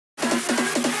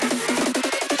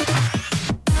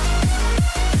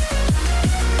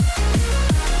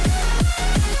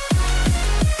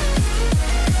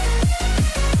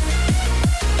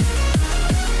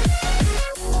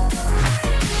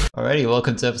Alrighty,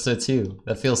 welcome to episode 2.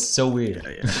 That feels so weird.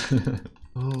 Yeah.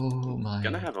 Oh my.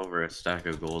 Gonna have over a stack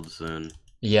of gold soon.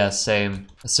 Yeah, same.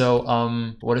 So,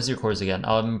 what is your course again?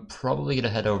 I'm probably gonna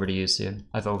head over to you soon.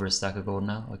 I have over a stack of gold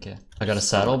now. Okay. I got a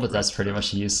saddle, but that's pretty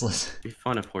much useless. It'd be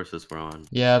fun if horses were on.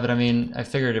 Yeah, but I mean, I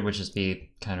figured it would just be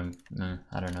kind of,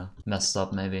 I don't know, messed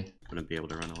up maybe. Wouldn't be able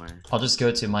to run away. I'll just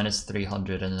go to minus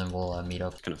 300 and then we'll meet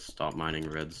up. Just gonna stop mining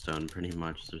redstone pretty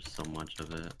much. There's so much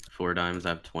of it. 4 diamonds, I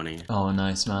have 20. Oh,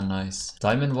 nice, man, nice.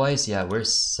 Diamond-wise, yeah, we're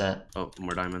set. Oh,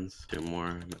 more diamonds. 2 more.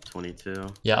 I'm at 22.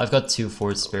 Yeah, I've got 2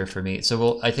 forts spare for me.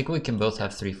 So I think we can both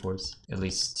have 3 forts. At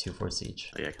least 2 forts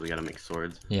each. Oh yeah, 'cause we gotta make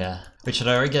swords. Yeah. Wait, should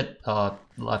I already get,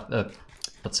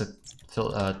 what's it?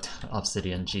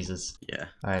 Obsidian, Jesus. Yeah.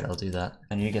 Alright, I'll do that.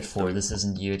 I need to get 4. This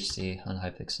isn't UHC on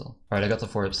Hypixel. Alright, I got the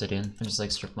 4 obsidian. I'm just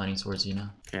like strip mining swords, you know?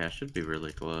 Yeah, I should be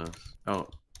really close. Oh,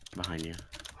 behind you.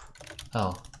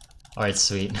 Oh. Alright,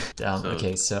 sweet. Damn,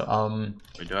 okay, so,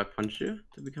 Wait, do I punch you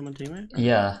to become a teammate?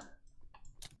 Yeah.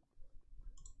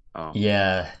 Oh.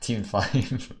 Yeah, team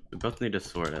 5. We both need a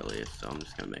sword at least, so I'm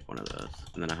just gonna make one of those.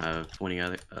 And then I have 20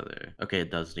 other... Okay,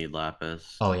 it does need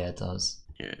lapis. Oh yeah, it does.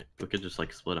 Yeah, we could just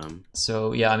like split them.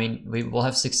 So yeah, I mean, we'll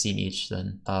have 16 each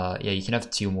then. Yeah, you can have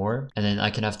 2 more, and then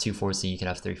I can have 2 forts and you can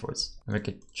have 3 forts. I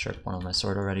could sharp one on my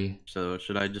sword already. So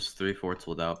should I just 3 forts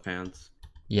without pants?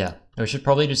 Yeah, we should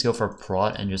probably just go for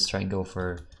prot and just try and go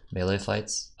for melee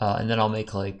fights. And then I'll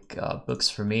make like books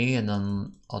for me, and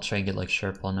then I'll try and get like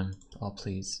sharp on them. Oh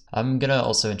please. I'm gonna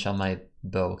also enchant my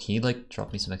bow. Can you like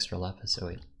drop me some extra lapis? Oh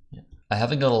wait. Yeah. I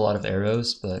haven't got a lot of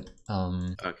arrows, but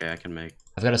Okay, I can make.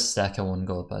 I've got a stack of 1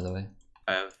 gold, by the way.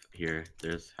 I have here.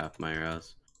 There's half my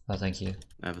arrows. Oh, thank you.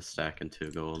 I have a stack and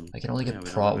 2 gold. I can only get Yeah, we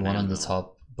don't prot have 1 an on the ammo.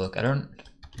 top book. I don't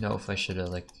know if I should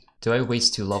like... Do I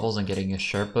waste 2 levels on getting a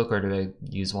sharp book, or do I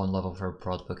use 1 level for a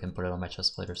prot book and put it on my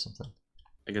chest plate or something?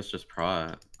 I guess just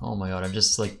prot. Oh my god, I'm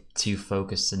just like too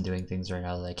focused in doing things right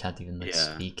now that I can't even like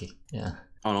Yeah. speak. Yeah.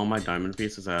 On all my diamond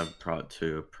pieces, I have prot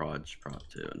 2, prot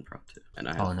 2, and prot 2. And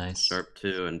I have Oh, nice. sharp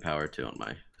 2 and power 2 on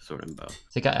my sword and bow.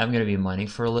 I think I am gonna be mining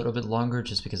for a little bit longer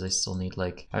just because I still need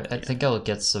like... I think I'll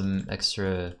get some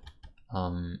extra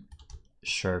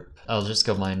sharp. I'll just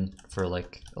go mine for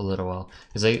like a little while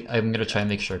because I'm gonna try and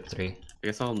make sharp 3. I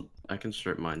guess I can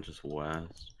strip mine just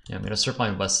west. Yeah, I'm gonna strip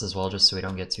mine west as well just so we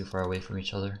don't get too far away from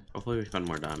each other. Hopefully we find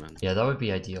more diamonds. Yeah, that would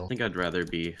be ideal. I think I'd rather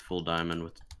be full diamond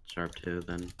with sharp 2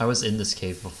 than... I was in this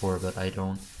cave before, but I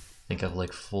don't think I've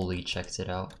like fully checked it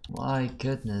out. My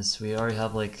goodness, we already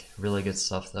have like really good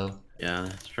stuff though. Yeah,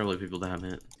 it's probably people that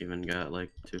haven't even got like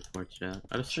 2 forts yet.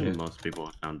 I'd assume most people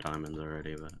have found diamonds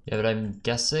already, but... Yeah, but I'm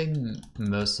guessing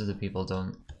most of the people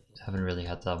haven't really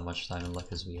had that much diamond luck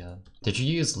as we have. Did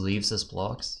you use leaves as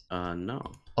blocks? No.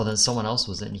 Oh, then someone else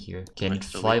was in here. Okay, I need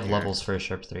still 5 in here. levels for a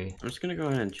sharp 3. I'm just gonna go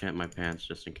ahead and enchant my pants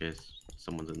just in case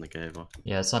someone's in the cave.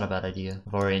 Yeah, it's not a bad idea.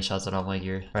 I've already enchanted all my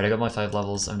gear. Alright, I got my 5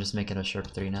 levels. I'm just making a sharp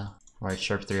 3 now. Alright,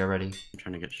 sharp 3 already. I'm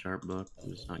trying to get sharp books.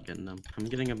 I'm just not getting them. I'm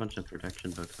getting a bunch of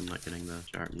protection books. I'm not getting the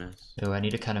sharpness. Oh, I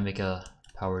need to kind of make a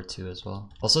power 2 as well.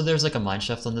 Also, there's like a mine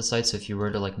shaft on this side, so if you were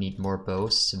to like need more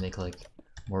bows to make like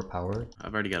more power.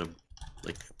 I've already got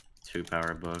like 2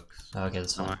 power books. Oh, okay,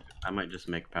 that's fine. I might just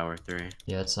make power 3.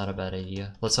 Yeah, it's not a bad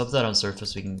idea. Let's hope that on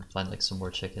surface we can find like some more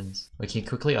chickens. Like, can you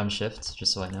quickly unshift,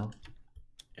 just so I know?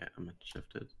 Yeah, I'm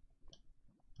shifted.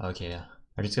 Okay, yeah.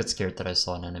 I just got scared that I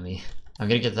saw an enemy. I'm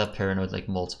gonna get that paranoid like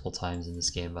multiple times in this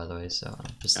game, by the way, so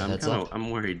just a heads up. I'm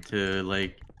worried too,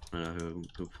 like, I don't know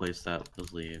who placed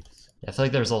those leaves. Yeah, I feel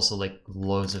like there's also like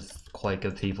loads of quite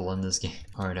good people in this game.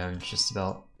 Alright, I'm just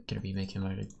about gonna be making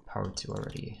my power 2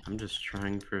 already. I'm just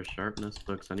trying for sharpness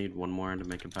books. I need 1 more to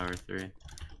make a power 3. I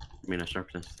mean a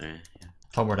sharpness 3, yeah.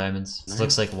 4 more diamonds. This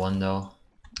looks like 1 though.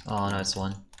 Oh no, it's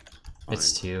 1. Fine.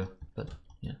 It's 2, but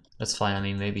yeah. That's fine, I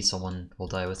mean maybe someone will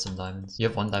die with some diamonds. You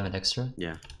have 1 diamond extra?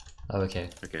 Yeah. Oh, okay.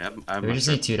 Okay, I have We just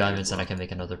need 2 diamonds well. and I can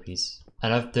make another piece.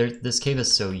 And this cave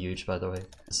is so huge, by the way.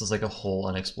 This is like a whole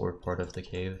unexplored part of the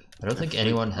cave. I don't think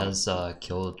anyone has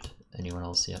killed anyone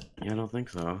else yet. Yeah, I don't think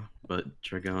so. But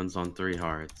Dragon's on 3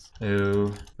 hearts.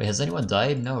 Ooh. Wait, has anyone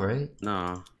died? No, right?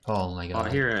 No. Oh my god. Oh,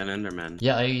 here, an Enderman.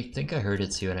 Yeah, I think I heard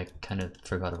it too and I kind of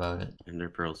forgot about it. Ender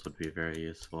pearls would be very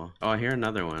useful. Oh, I hear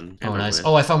another one. Oh, nice. Enderwish.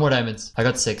 Oh, I found more diamonds. I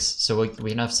got 6, so we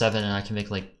can have 7 and I can make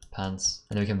like pants.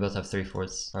 And then we can both have 3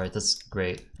 forts. Alright, that's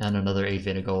great. And another 8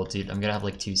 vein of gold, dude. I'm gonna have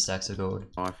like 2 stacks of gold.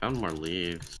 Oh, I found more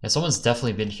leaves. Yeah, someone's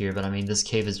definitely been here, but I mean, this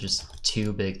cave is just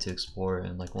too big to explore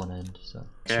in like one end, so.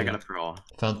 Okay, I got a pearl.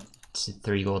 Found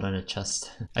 3 gold on a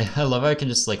chest. I love how I can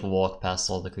just like walk past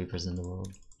all the creepers in the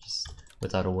world. Just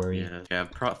without a worry. Yeah, I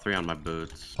have prot 3 on my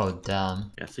boots. Oh,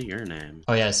 damn. Yeah, I see your name.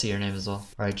 Oh yeah, I see your name as well.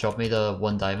 Alright, drop me the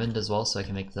 1 diamond as well so I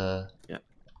can make the... Yeah.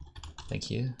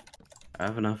 Thank you. I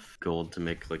have enough gold to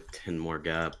make like 10 more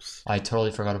gaps. I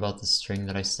totally forgot about the string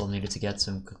that I still needed to get,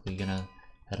 so I'm quickly gonna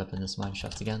head up in this mine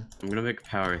shaft again. I'm gonna make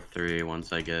power 3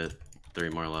 once I get 3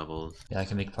 more levels. Yeah, I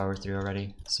can make power 3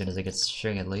 already, as soon as I get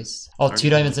string at least. Oh, 2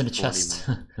 diamonds in a chest.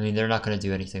 I mean, they're not gonna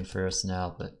do anything for us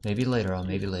now, but maybe later on,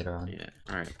 maybe later on. Yeah,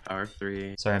 alright, power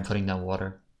 3. Sorry, I'm putting down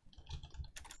water.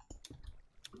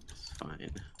 It's fine.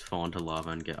 Fall into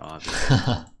lava and get off.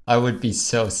 I would be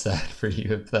so sad for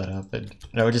you if that happened.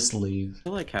 And I would just leave. I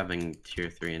feel like having tier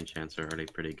 3 enchants are already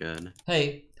pretty good.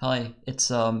 Hey, hi,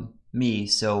 it's me.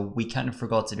 So we kind of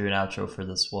forgot to do an outro for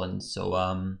this one, so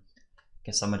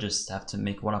guess I'm gonna just have to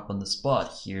make one up on the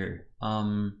spot here.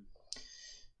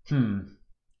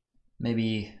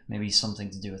 Maybe something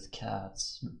to do with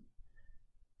cats.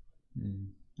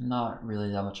 I'm not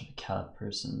really that much of a cat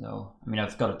person though. I mean,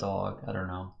 I've got a dog. I don't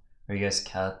know. Are you guys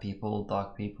cat people,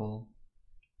 dog people?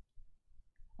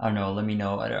 I don't know. Let me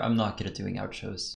know. I'm not good at doing outros.